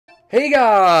Hey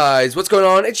guys, what's going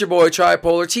on? It's your boy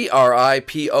Tripolar,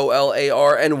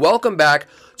 Tripolar, and welcome back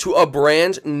to a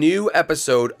brand new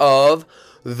episode of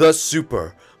the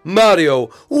Super Mario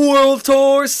World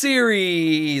Tour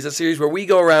series. A series where we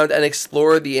go around and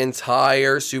explore the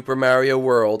entire Super Mario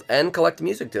world and collect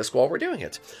music discs while we're doing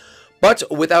it. But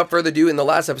without further ado, in the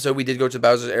last episode we did go to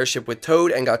Bowser's Airship with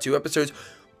Toad and got 2 episodes.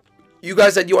 You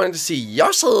guys said you wanted to see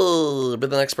Yoshi be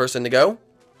the next person to go.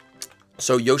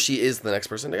 So Yoshi is the next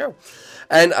person to go.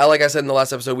 And like I said in the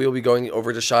last episode, we will be going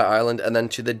over to Shy Island and then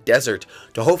to the desert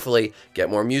to hopefully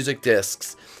get more music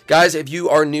discs. Guys, if you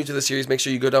are new to the series, make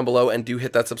sure you go down below and do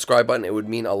hit that subscribe button. It would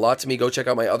mean a lot to me. Go check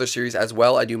out my other series as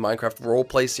well. I do Minecraft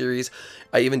roleplay series.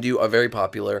 I even do a very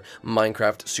popular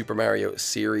Minecraft Super Mario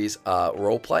series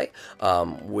roleplay,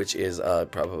 which is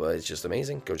probably it's just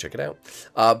amazing. Go check it out.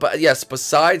 But yes,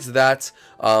 besides that,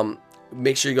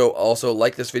 make sure you go also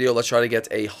like this video. Let's try to get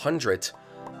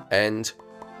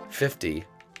 150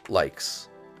 likes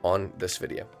on this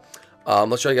video.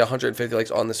 Let's try to get 150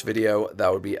 likes on this video. That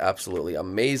would be absolutely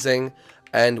amazing.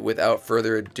 And without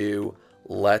further ado,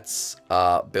 let's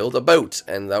build a boat,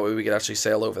 and that way we can actually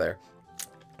sail over there.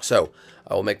 So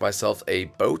I will make myself a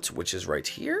boat, which is right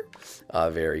here.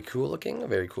 Very cool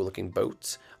looking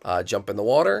boat. Jump in the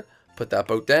water, put that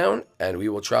boat down, and we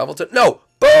will travel to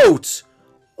boat.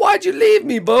 Why'd you leave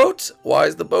me, boat? Why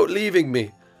is the boat leaving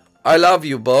me? I love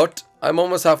you, boat. I'm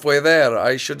almost halfway there.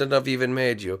 I shouldn't have even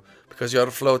made you, because you're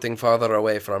floating farther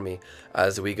away from me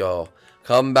as we go.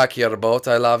 Come back here, boat.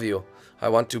 I love you. I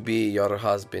want to be your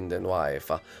husband and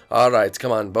wife. Alright,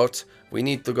 come on, boat. We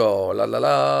need to go. La la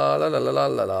la la la la la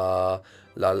la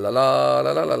la la la la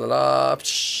la la la la.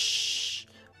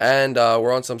 And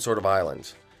we're on some sort of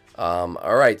island.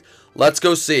 Alright, let's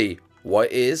go see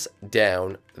what is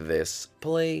down this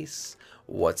place.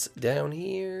 What's down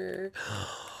here?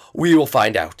 We will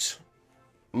find out.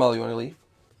 Molly, you want to leave?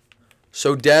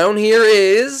 So down here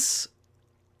is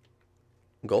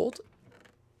gold.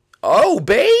 Oh,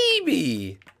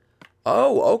 baby.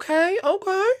 Oh, okay.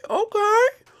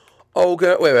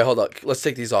 Wait, hold up. Let's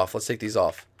take these off.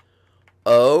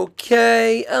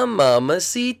 Okay,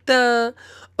 mamacita.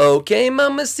 Okay,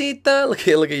 mamacita.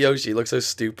 Look at Yoshi. He looks so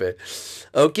stupid.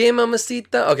 Okay,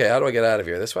 mamacita. Okay, how do I get out of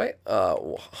here? This way?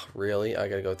 Really? I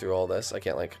gotta go through all this? I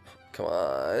can't, like, come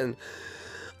on.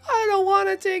 I don't want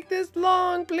to take this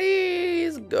long.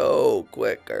 Please go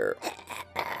quicker.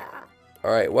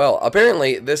 Alright, well,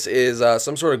 apparently this is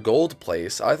some sort of gold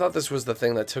place. I thought this was the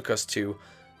thing that took us to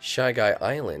Shy Guy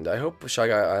Island. I hope Shy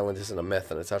Guy Island isn't a myth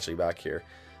and it's actually back here.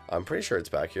 I'm pretty sure it's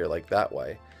back here, like that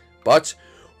way. But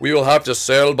we will have to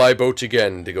sail by boat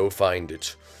again to go find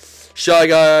it. Shy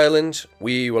Guy Island,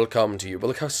 we will come to you. But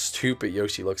look how stupid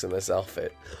Yoshi looks in this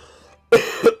outfit.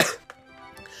 I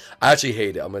actually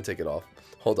hate it. I'm going to take it off.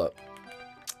 Hold up.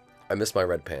 I miss my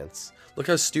red pants. Look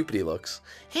how stupid he looks.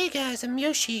 Hey guys, I'm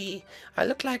Yoshi. I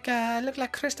look like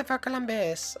Christopher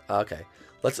Columbus. Okay.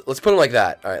 Let's put him like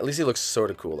that. Alright, at least he looks sort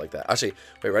of cool like that. Actually,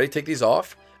 wait, ready? Take these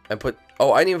off and put...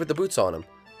 Oh, I didn't even put the boots on him.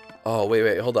 Oh,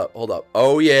 wait, hold up.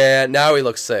 Oh, yeah, now he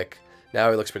looks sick. Now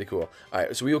he looks pretty cool.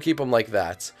 Alright, so we will keep him like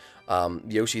that.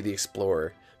 Yoshi the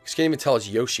Explorer. You can't even tell it's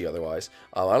Yoshi otherwise.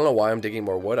 I don't know why I'm digging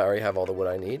more wood. I already have all the wood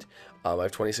I need. I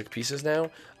have 26 pieces now.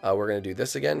 We're going to do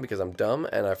this again because I'm dumb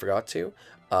and I forgot to.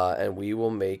 And we will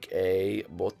make a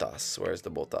botas. Where's the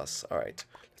botas? Alright,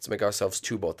 let's make ourselves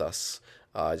 2 botas.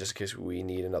 Just in case we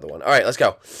need another one. Alright, let's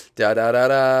go. Da da da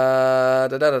da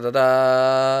da da da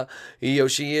da.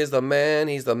 Yoshi is the man.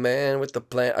 He's the man with the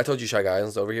plan. I told you Shy Guy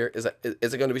Island's over here. Is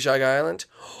it going to be Shy Guy Island?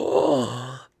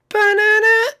 Oh, banana.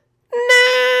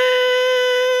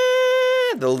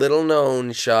 The little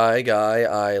known Shy Guy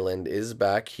Island is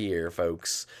back here,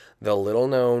 folks. The little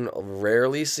known,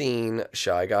 rarely seen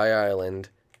Shy Guy Island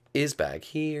is back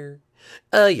here.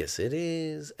 Yes it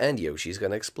is. And Yoshi's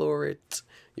gonna explore it.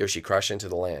 Yoshi, crash into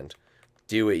the land.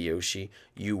 Do it, Yoshi.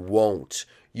 You won't.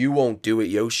 You won't do it,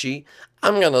 Yoshi.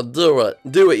 I'm gonna do it.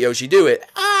 Do it, Yoshi. Do it.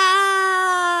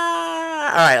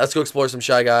 Alright, let's go explore some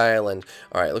Shy Guy Island.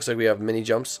 Alright, looks like we have mini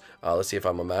jumps. Let's see if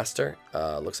I'm a master.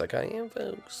 Looks like I am,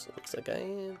 folks. Looks like I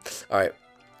am. Alright.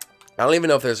 I don't even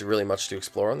know if there's really much to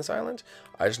explore on this island.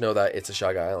 I just know that it's a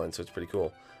Shy Guy Island, so it's pretty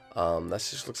cool. That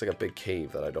just looks like a big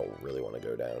cave that I don't really want to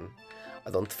go down. I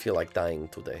don't feel like dying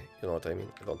today. You know what I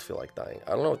mean? I don't feel like dying.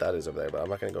 I don't know what that is over there, but I'm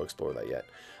not going to go explore that yet.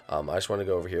 I just want to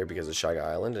go over here because it's Shy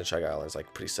Guy Island, and Shy Guy Island's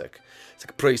like pretty sick. It's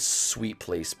like a pretty sweet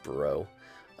place, bro.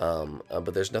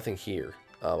 But there's nothing here.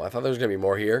 I thought there was going to be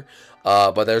more here,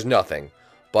 but there's nothing.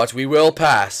 But we will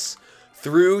pass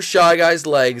through Shy Guy's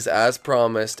legs as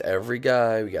promised. Every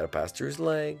guy, we got to pass through his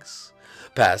legs.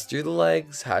 Pass through the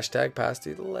legs. Hashtag pass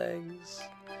through the legs.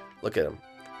 Look at him.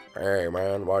 Hey,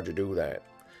 man, why'd you do that?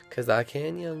 Because I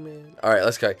can, young man. All right,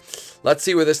 let's go. Let's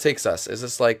see where this takes us. Is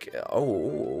this like...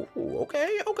 Oh,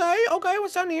 okay.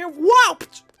 What's down here? Wow!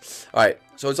 All right,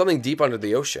 so it's something deep under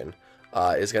the ocean.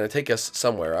 Is going to take us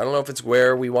somewhere. I don't know if it's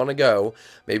where we want to go.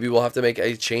 Maybe we'll have to make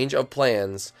a change of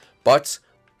plans. But...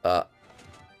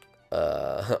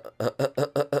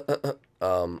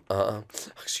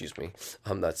 excuse me.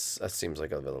 That seems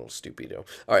like a little stupido.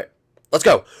 All right, let's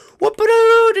go.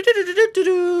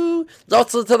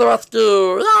 Lots to the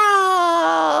rescue.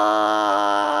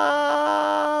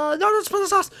 No, that's for the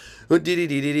sauce. All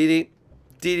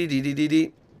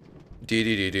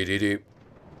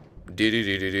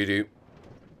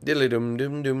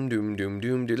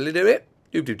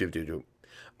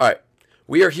right,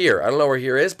 we are here. I don't know where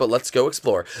here is, but let's go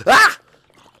explore. Ah!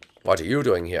 What are you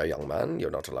doing here, young man?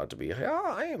 You're not allowed to be here.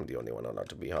 I am the only one allowed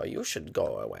to be here. You should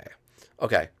go away.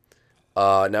 Okay.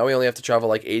 Now we only have to travel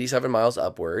like 87 miles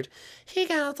upward. He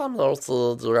got some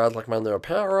little around like my new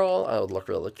apparel. I would look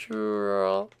really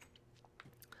cool.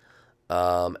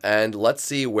 And let's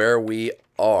see where we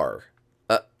are.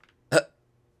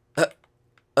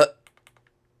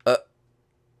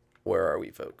 Where are we,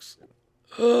 folks?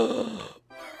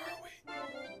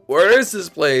 Where is this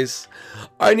place?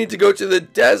 I need to go to the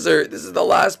desert. This is the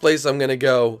last place I'm gonna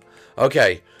go.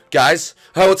 Okay, guys,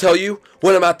 I will tell you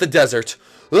when I'm at the desert.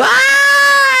 Ah!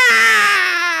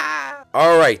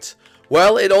 Alright,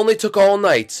 well, it only took all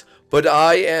night, but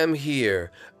I am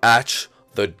here at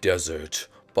the desert.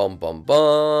 Bum bum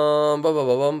bum, bum bum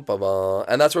bum bum bum.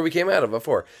 And that's where we came out of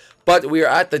before. But we are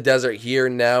at the desert here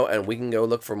now, and we can go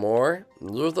look for more.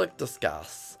 Music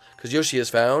discuss. Because Yoshi has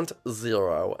found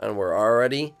 0, and we're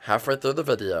already halfway through the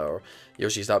video.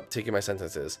 Yoshi, stop taking my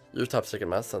sentences. You stop taking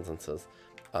my sentences.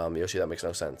 Yoshi, that makes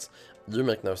no sense. You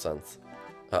make no sense.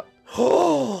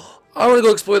 Oh, I want to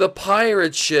go explore the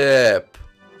pirate ship.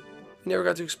 We never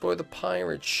got to explore the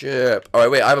pirate ship. All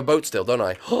right, wait, I have a boat still, don't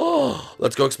I? Oh,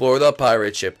 let's go explore the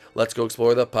pirate ship. Let's go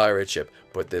explore the pirate ship.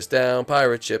 Put this down,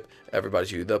 pirate ship. Everybody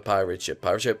to the pirate ship.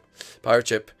 Pirate ship. Pirate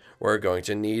ship. We're going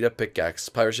to need a pickaxe.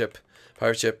 Pirate ship.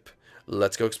 Pirate ship.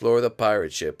 Let's go explore the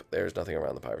pirate ship. There's nothing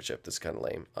around the pirate ship. This is kind of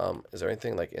lame. Is there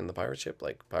anything like in the pirate ship?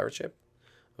 Like pirate ship?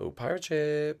 Oh, pirate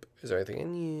ship. Is there anything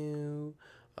in you?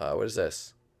 What is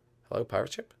this? Hello,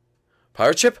 pirate ship?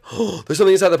 Pirate ship? Oh, there's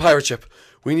something inside the pirate ship.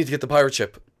 We need to get the pirate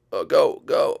ship. Go.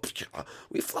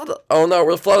 We flooded. Oh no,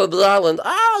 we're flooded the island.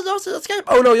 Ah, Yoshi, escape.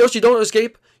 Oh no, Yoshi, don't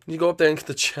escape. You need to go up there and get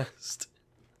the chest.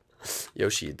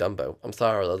 Yoshi, you Dumbo. I'm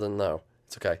sorry, I didn't know.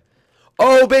 It's okay.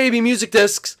 Oh, baby, music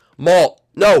discs. Malt.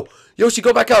 No. Yoshi,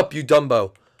 go back up, you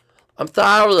Dumbo. I'm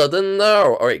sorry, I didn't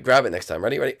know. All right, grab it next time.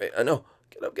 Ready? Wait, no.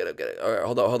 Get up. All right,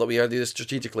 hold on. We gotta do this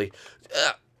strategically.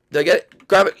 Did I get it?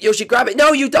 Grab it. Yoshi, grab it.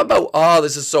 No, you Dumbo. Oh,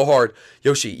 this is so hard.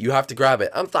 Yoshi, you have to grab it.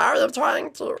 I'm sorry, I'm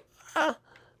trying to. All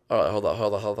right, hold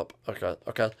up. Okay.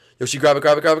 Yoshi, grab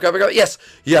it.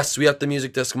 Yes, we have the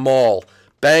music disc mall.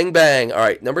 Bang, bang. All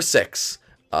right, number 6.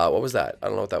 What was that? I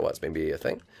don't know what that was. Maybe a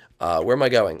thing. Where am I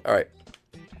going? All right.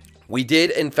 We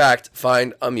did, in fact,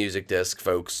 find a music disc,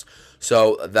 folks.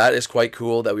 So that is quite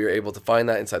cool that we were able to find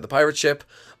that inside the pirate ship.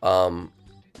 And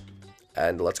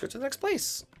let's go to the next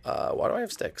place. Why do I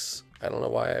have sticks? I don't know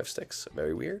why I have sticks.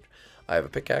 Very weird. I have a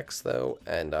pickaxe, though,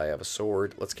 and I have a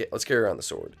sword. Let's carry around the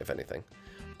sword, if anything.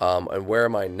 And where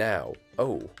am I now?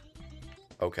 Oh.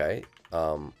 Okay.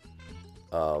 Alright.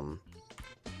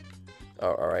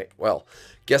 Well,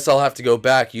 guess I'll have to go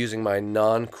back using my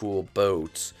non-cool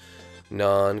boat.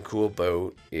 Non-cool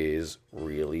boat is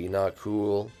really not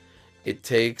cool. It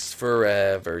takes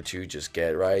forever to just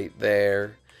get right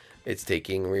there. It's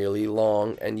taking really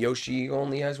long, and Yoshi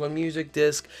only has 1 music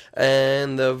disc,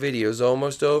 and the video's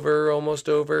almost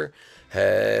over.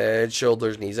 Head,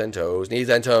 shoulders, knees, and toes.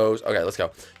 Okay, let's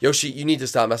go. Yoshi, you need to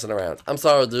stop messing around. I'm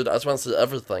sorry, dude. I just want to see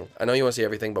everything. I know you want to see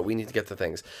everything, but we need to get to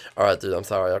things. All right, dude. I'm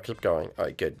sorry. I'll keep going. All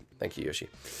right, good. Thank you, Yoshi.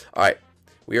 All right.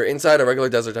 We are inside a regular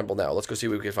desert temple now. Let's go see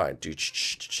what we can find.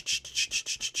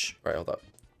 All right, hold up.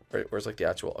 Where's like the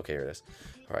actual... Okay, here it is.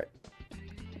 All right.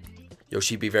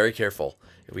 Yoshi, be very careful.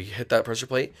 If we hit that pressure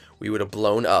plate, we would have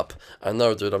blown up. I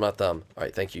know, dude. I'm not dumb. All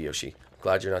right, thank you, Yoshi. I'm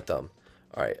glad you're not dumb.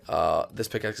 All right, this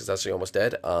pickaxe is actually almost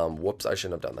dead. Whoops, I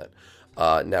shouldn't have done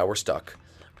that. Now we're stuck.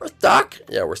 We're stuck?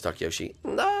 Yeah, we're stuck, Yoshi.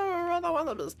 No, I don't want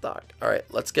to be stuck. All right,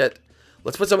 let's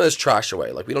put some of this trash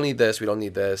away. Like, we don't need this. We don't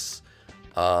need this.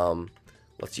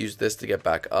 Let's use this to get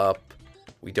back up.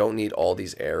 We don't need all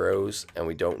these arrows, and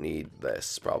we don't need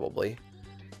this, probably.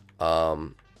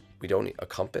 We don't need a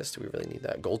compass. Do we really need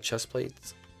that? Gold chest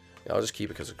plates? Yeah, I'll just keep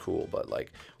it because it's cool, but,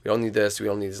 like, we don't need this. We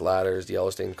don't need these ladders, the yellow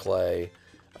stained clay.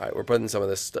 All right, we're putting some of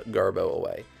this garbo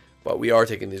away. But we are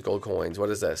taking these gold coins. What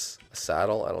is this? A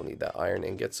saddle? I don't need that. Iron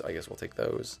ingots. I guess we'll take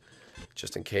those.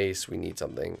 Just in case we need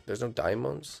something. There's no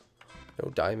diamonds? No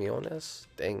daimiones?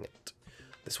 Dang it.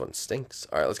 This one stinks.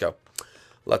 Alright, let's go.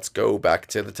 Let's go back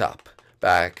to the top.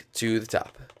 Back to the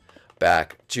top.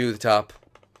 Back to the top.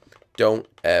 Don't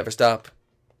ever stop.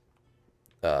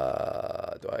 Do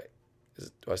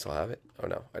I still have it? Oh,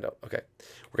 no, I don't. Okay.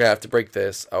 We're going to have to break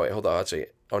this. Oh, wait, hold on. Actually,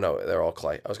 oh, no, they're all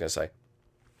clay. I was going to say.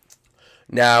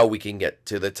 Now we can get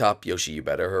to the top. Yoshi, you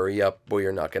better hurry up, or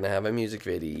you're not going to have a music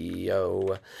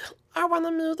video. I want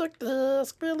a music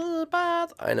disc really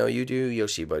bad. I know you do,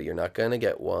 Yoshi, but you're not going to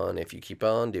get one if you keep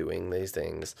on doing these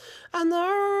things. I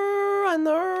know, I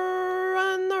know,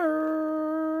 I know.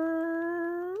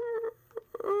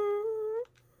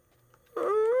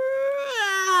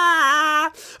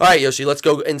 Alright, Yoshi, let's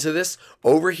go into this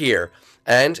over here.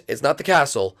 And it's not the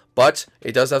castle, but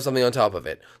it does have something on top of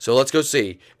it. So let's go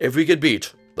see if we could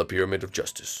beat the Pyramid of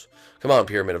Justice. Come on,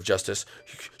 Pyramid of Justice.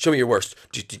 Show me your worst.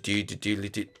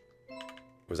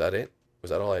 Was that it?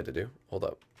 Was that all I had to do? Hold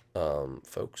up.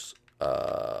 Folks.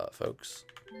 Folks.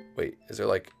 Wait, is there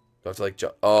like... Do I have to like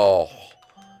jump? Oh.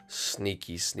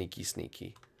 Sneaky, sneaky,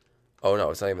 sneaky. Oh,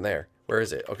 no, it's not even there. Where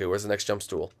is it? Okay, where's the next jump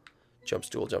stool? Jump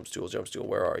stool, jump stool, jump stool.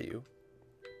 Where are you?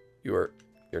 You're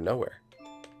nowhere.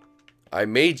 I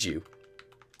made you.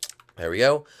 There we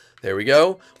go. There we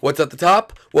go. What's at the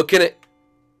top? What can it...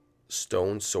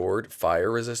 Stone sword,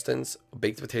 fire resistance,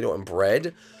 baked potato, and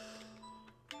bread.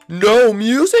 No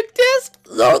music disc?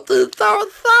 No, this is so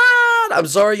sad. I'm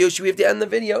sorry, Yoshi, we have to end the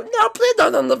video. No, please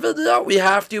don't end the video. We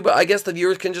have to, but I guess the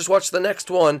viewers can just watch the next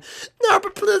one. No,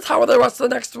 but please, how will they watch the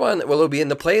next one? Well, it'll be in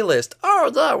the playlist. Oh,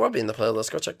 yeah, we'll be in the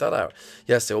playlist. Go check that out.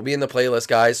 Yes, it will be in the playlist,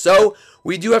 guys. So,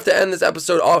 we do have to end this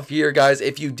episode off here, guys.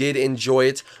 If you did enjoy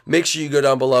it, make sure you go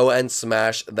down below and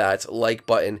smash that like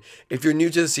button. If you're new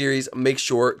to the series, make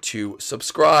sure to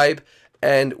subscribe.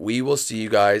 And we will see you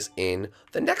guys in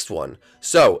the next one.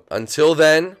 So, until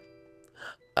then,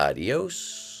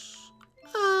 adios,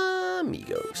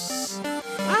 amigos.